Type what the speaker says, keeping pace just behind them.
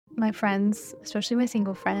my friends, especially my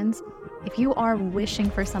single friends, if you are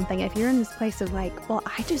wishing for something, if you're in this place of like, well,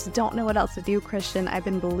 I just don't know what else to do, Christian, I've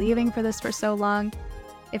been believing for this for so long.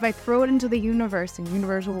 If I throw it into the universe, the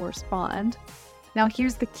universe will respond. Now,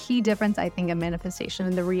 here's the key difference, I think, in manifestation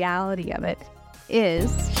and the reality of it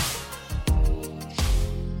is...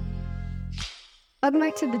 Welcome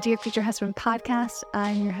back to the Dear Future Husband podcast.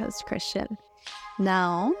 I'm your host, Christian.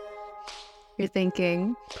 Now, you're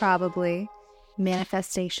thinking, probably,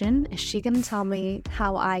 manifestation. Is she going to tell me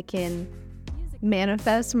how I can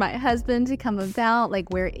manifest my husband to come about? Like,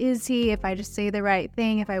 where is he? If I just say the right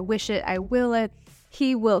thing, if I wish it, I will it.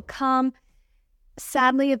 He will come.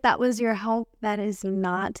 Sadly, if that was your hope, that is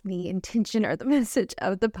not the intention or the message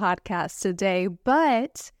of the podcast today.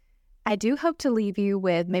 But I do hope to leave you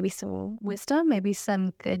with maybe some wisdom, maybe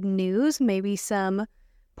some good news, maybe some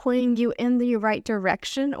pointing you in the right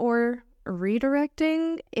direction or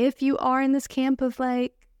redirecting if you are in this camp of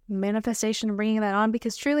like manifestation, bringing that on,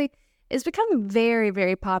 because truly it's become very,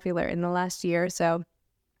 very popular in the last year or so.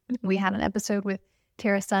 We had an episode with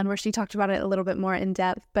Tara Sun where she talked about it a little bit more in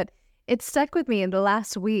depth, but it stuck with me in the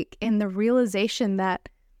last week in the realization that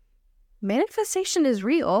manifestation is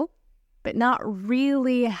real, but not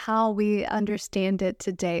really how we understand it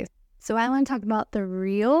today. So I want to talk about the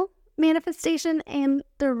real manifestation and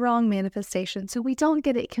the wrong manifestation, so we don't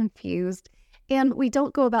get it confused and we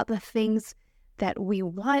don't go about the things that we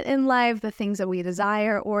want in life, the things that we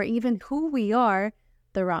desire, or even who we are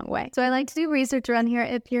the wrong way. So I like to do research around here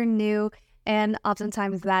if you're new, and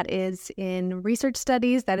oftentimes that is in research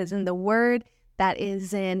studies, that is in the Word, that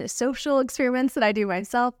is in social experiments that I do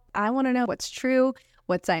myself. I want to know what's true,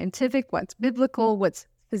 what's scientific, what's biblical, what's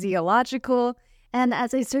physiological. And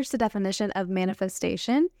as I search the definition of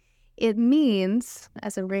manifestation, it means,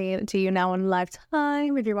 as I'm bringing it to you now in live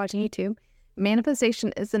time, if you're watching YouTube,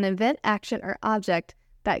 manifestation is an event, action, or object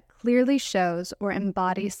that clearly shows or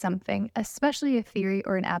embodies something, especially a theory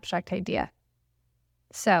or an abstract idea.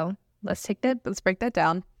 So let's break that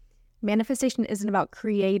down. Manifestation isn't about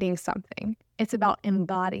creating something. It's about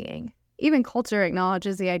embodying. Even culture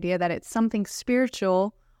acknowledges the idea that it's something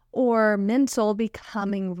spiritual or mental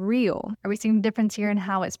becoming real. Are we seeing a difference here in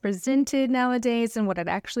how it's presented nowadays and what it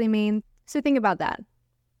actually means? So think about that.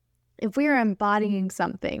 If we are embodying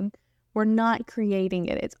something, we're not creating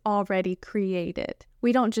it. It's already created.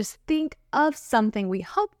 We don't just think of something we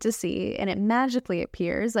hope to see and it magically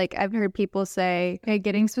appears. Like I've heard people say, okay,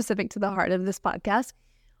 getting specific to the heart of this podcast,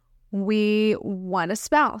 we want a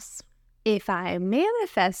spouse. If I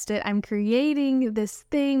manifest it, I'm creating this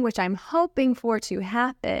thing which I'm hoping for to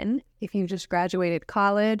happen. If you just graduated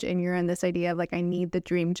college and you're in this idea of like, I need the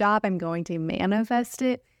dream job, I'm going to manifest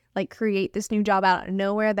it, like create this new job out of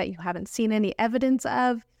nowhere that you haven't seen any evidence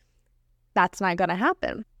of, that's not going to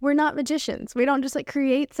happen. We're not magicians. We don't just like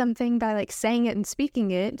create something by like saying it and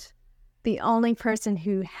speaking it. The only person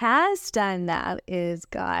who has done that is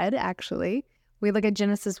God, actually. We look at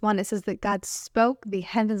Genesis 1, it says that God spoke the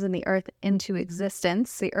heavens and the earth into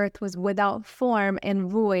existence. The earth was without form and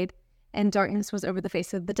void, and darkness was over the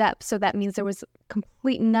face of the depths. So that means there was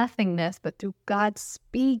complete nothingness, but through God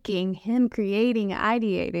speaking, Him creating,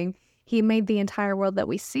 ideating, He made the entire world that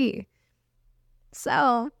we see.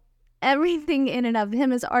 So everything in and of Him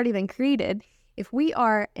has already been created. If we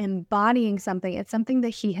are embodying something, it's something that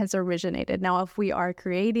He has originated. Now, if we are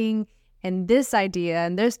creating, and this idea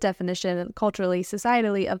and this definition culturally,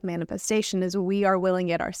 societally of manifestation is we are willing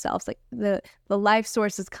it ourselves. Like the life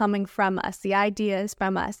source is coming from us. The idea is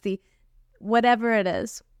from us. The whatever it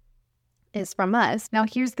is from us. Now,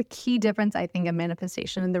 here's the key difference, I think, of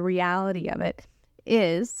manifestation and the reality of it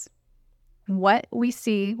is what we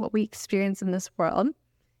see, what we experience in this world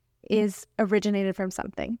is originated from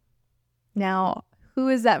something. Now, who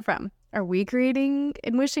is that from? Are we creating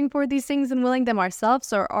and wishing for these things and willing them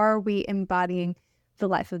ourselves, or are we embodying the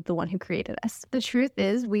life of the one who created us? The truth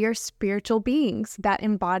is we are spiritual beings that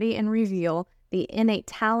embody and reveal the innate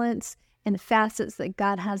talents and facets that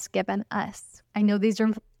God has given us. I know these are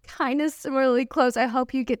kind of similarly close. I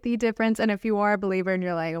hope you get the difference. And if you are a believer and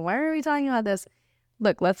you're like, why are we talking about this?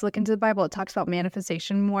 Look, let's look into the Bible. It talks about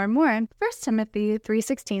manifestation more and more. 1 Timothy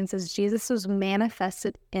 3:16 says Jesus was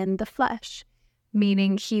manifested in the flesh,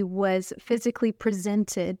 meaning He was physically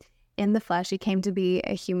presented in the flesh. He came to be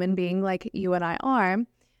a human being like you and I are,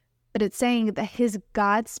 but it's saying that His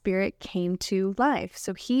God Spirit came to life.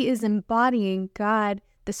 So He is embodying God,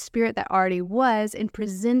 the Spirit that already was, and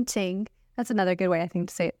presenting, that's another good way I think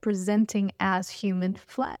to say it, presenting as human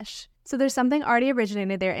flesh. So there's something already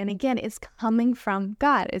originated there. And again, it's coming from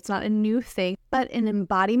God. It's not a new thing, but an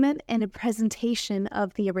embodiment and a presentation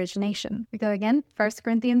of the origination. We go again, 1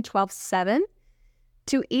 Corinthians 12:7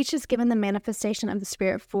 To each is given the manifestation of the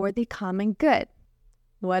Spirit for the common good.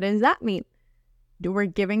 What does that mean? We're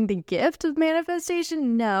giving the gift of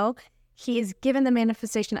manifestation? No, he is given the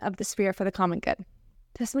manifestation of the Spirit for the common good.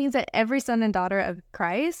 This means that every son and daughter of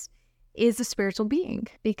Christ is a spiritual being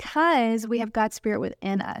because we have God's Spirit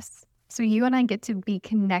within us. So you and I get to be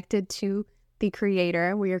connected to the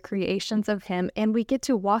Creator. We are creations of Him, and we get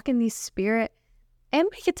to walk in the Spirit, and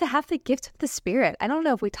we get to have the gift of the Spirit. I don't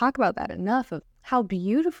know if we talk about that enough, of how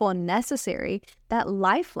beautiful and necessary that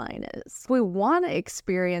lifeline is. We want to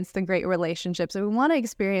experience the great relationships, and we want to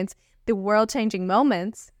experience the world-changing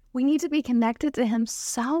moments. We need to be connected to Him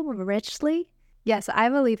so richly. Yes, I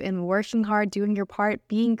believe in working hard, doing your part,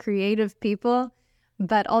 being creative people,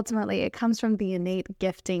 but ultimately it comes from the innate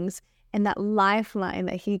giftings and that lifeline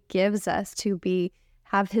that He gives us to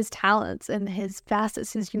have His talents and His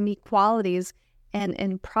facets, His unique qualities,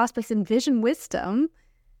 and prospects and vision wisdom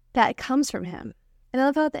that comes from Him. And I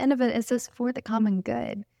love how at the end of it says, for the common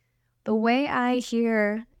good. The way I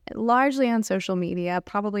hear, largely on social media,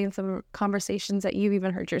 probably in some conversations that you've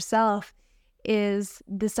even heard yourself, is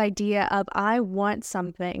this idea of I want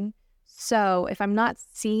something. So if I'm not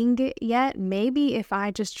seeing it yet, maybe if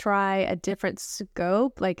I just try a different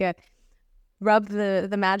scope, like a rub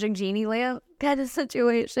the magic genie lamp kind of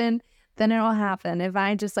situation, then it'll happen. If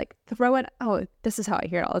I just throw it, this is how I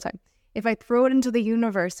hear it all the time. If I throw it into the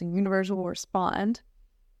universe will respond.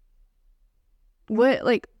 What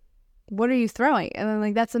are you throwing? And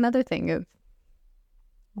then that's another thing of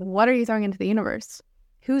what are you throwing into the universe?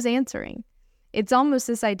 Who's answering? It's almost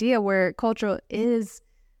this idea where culture is,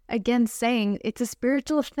 again, saying it's a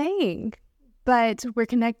spiritual thing, but we're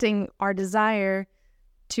connecting our desire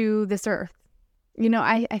to this earth.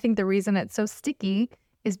 I think the reason it's so sticky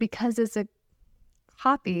is because it's a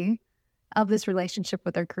copy of this relationship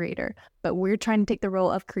with our Creator. But we're trying to take the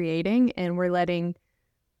role of creating, and we're letting,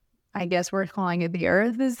 I guess we're calling it the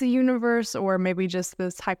earth is the universe, or maybe just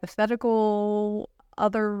this hypothetical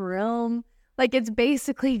other realm. It's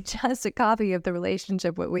basically just a copy of the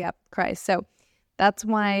relationship that we have with Christ. So that's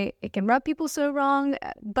why it can rub people so wrong.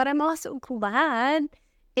 But I'm also glad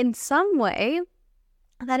in some way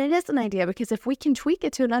that it is an idea, because if we can tweak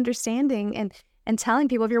it to an understanding and telling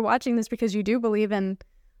people, if you're watching this because you do believe in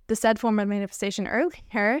the said form of manifestation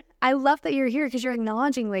earlier, I love that you're here because you're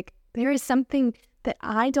acknowledging there is something that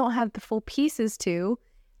I don't have the full pieces to.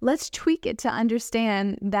 Let's tweak it to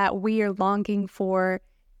understand that we are longing for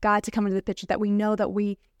God to come into the picture, that we know that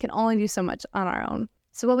we can only do so much on our own.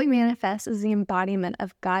 So what we manifest is the embodiment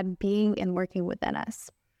of God being and working within us.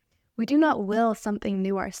 We do not will something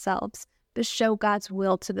new ourselves, but show God's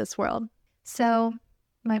will to this world. So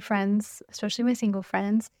my friends, especially my single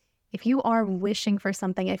friends, if you are wishing for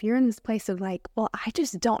something, if you're in this place of I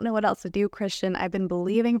just don't know what else to do, Christian, I've been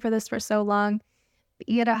believing for this for so long,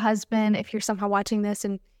 be it a husband, if you're somehow watching this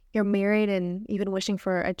and you're married and even wishing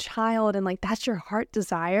for a child and that's your heart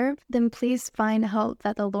desire, then please find hope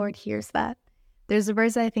that the Lord hears that. There's a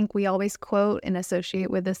verse I think we always quote and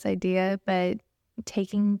associate with this idea, but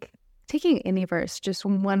taking any verse, just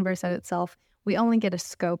one verse at itself, we only get a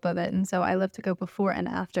scope of it. And so I love to go before and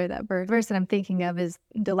after that verse that I'm thinking of is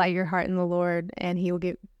delight your heart in the Lord, and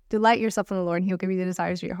delight yourself in the Lord, and He'll give you the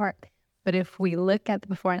desires of your heart. But if we look at the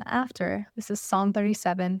before and after, this is Psalm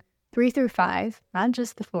 37, 3-5, not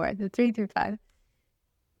just the 4, the 3-5.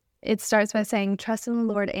 It starts by saying, trust in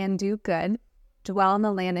the Lord and do good, dwell in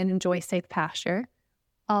the land and enjoy safe pasture.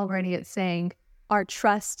 Already it's saying our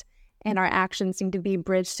trust and our actions need to be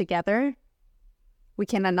bridged together. We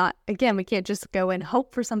can't just go and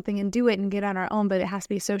hope for something and do it and get on our own, but it has to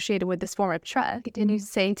be associated with this form of trust. Continues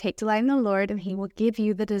to say, take delight in the Lord and He will give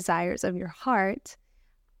you the desires of your heart.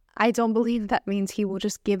 I don't believe that means He will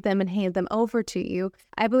just give them and hand them over to you.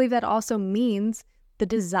 I believe that also means the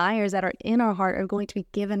desires that are in our heart are going to be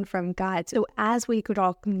given from God. So as we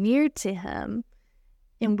draw near to Him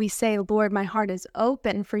and we say, Lord, my heart is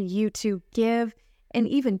open for you to give and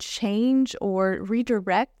even change or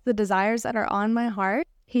redirect the desires that are on my heart,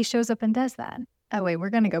 He shows up and does that. Oh wait, we're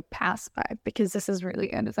going to go past 5 because this is really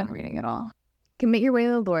good as I'm reading it all. Commit your way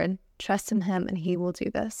to the Lord, trust in Him, and He will do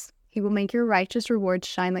this. He will make your righteous rewards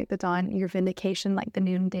shine like the dawn, your vindication like the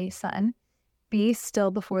noonday sun. Be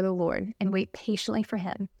still before the Lord and wait patiently for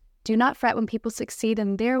Him. Do not fret when people succeed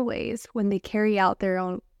in their ways, when they carry out their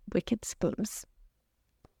own wicked schemes.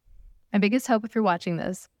 My biggest hope, if you're watching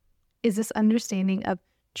this, is this understanding of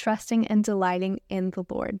trusting and delighting in the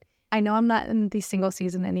Lord. I know I'm not in the single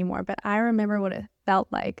season anymore, but I remember what it felt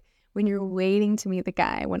like when you're waiting to meet the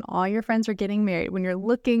guy, when all your friends are getting married, when you're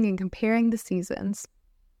looking and comparing the seasons.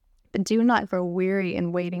 But do not grow weary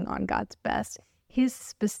in waiting on God's best, His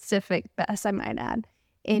specific best, I might add.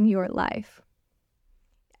 in your life.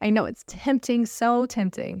 I know it's tempting, so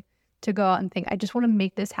tempting to go out and think, I just want to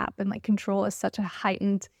make this happen. Like, control is such a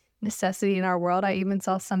heightened necessity in our world. I even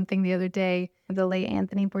saw something the other day, the late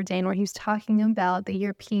Anthony Bourdain, where he was talking about the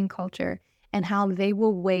European culture and how they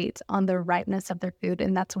will wait on the ripeness of their food.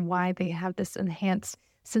 And that's why they have this enhanced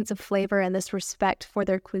sense of flavor and this respect for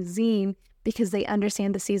their cuisine, because they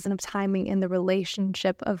understand the season of timing and the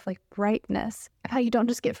relationship of like ripeness. How you don't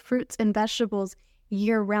just get fruits and vegetables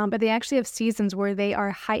year round, but they actually have seasons where they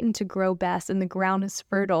are heightened to grow best and the ground is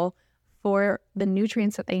fertile for the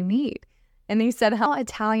nutrients that they need. And he said how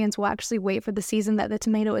Italians will actually wait for the season that the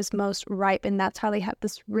tomato is most ripe, and that's how they have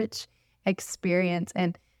this rich experience.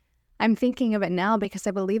 And I'm thinking of it now because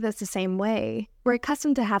I believe that's the same way. We're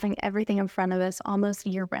accustomed to having everything in front of us almost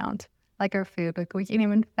year round, like our food. Like, we can't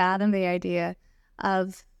even fathom the idea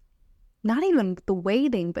of not even the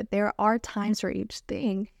waiting, but there are times for each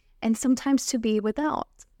thing, and sometimes to be without.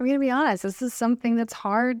 We're going to be honest, this is something that's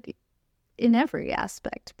hard in every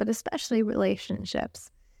aspect, but especially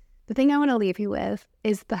relationships. The thing I want to leave you with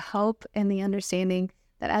is the hope and the understanding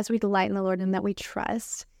that as we delight in the Lord and that we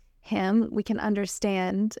trust Him, we can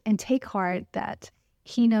understand and take heart that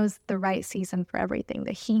He knows the right season for everything,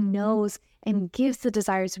 that He knows and gives the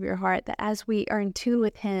desires of your heart, that as we are in tune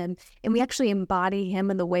with Him and we actually embody Him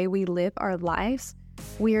in the way we live our lives,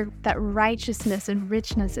 that righteousness and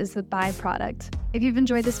richness is the byproduct. If you've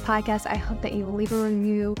enjoyed this podcast, I hope that you will leave a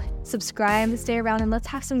review, subscribe, stay around, and let's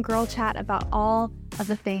have some girl chat about all of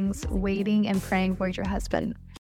the things waiting and praying for your husband.